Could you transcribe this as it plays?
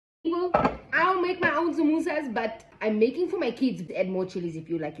simple. I'll make my own samosas, but I'm making for my kids. Add more chilies if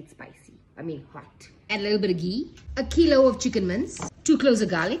you like it spicy. I mean hot. Add a little bit of ghee. A kilo of chicken mince. 2 cloves of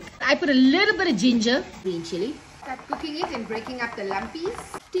garlic. I put a little bit of ginger. Green chili. Start cooking it and breaking up the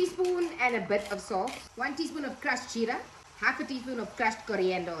lumpies. Teaspoon and a bit of salt. 1 teaspoon of crushed jeera. Half a teaspoon of crushed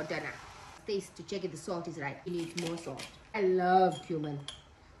coriander or dhania. Taste to check if the salt is right. You need more salt. I love cumin.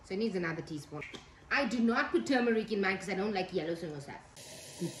 So it needs another teaspoon. I do not put turmeric in mine because I don't like yellow samosas.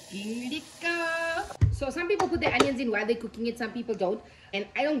 So some people put their onions in while they're cooking it, some people don't. And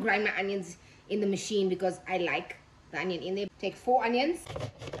I don't grind my onions in the machine because I like the onion in there. Take 4 onions.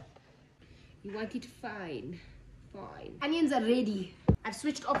 You want it fine. Fine. Onions are ready. I've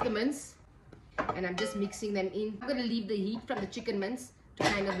switched off the mince and I'm just mixing them in. I'm going to leave the heat from the chicken mince to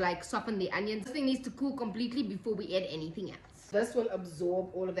kind of like soften the onions. This thing needs to cool completely before we add anything else. This will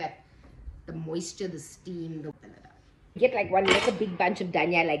absorb all of that, the moisture, the steam, the... Get like one lekker big bunch of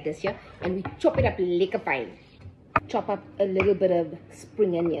dhania like this here, and we chop it up lekker fine. Chop up a little bit of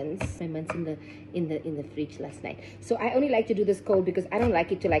spring onions. My mince in the fridge last night. So I only like to do this cold because I don't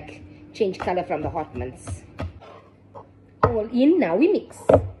like it to like change color from the hot mince. All in, now we mix.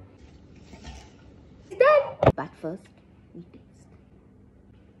 It's done. But first, we taste.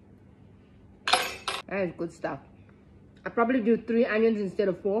 That is good stuff. I probably do 3 onions instead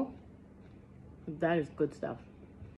of 4. That is good stuff.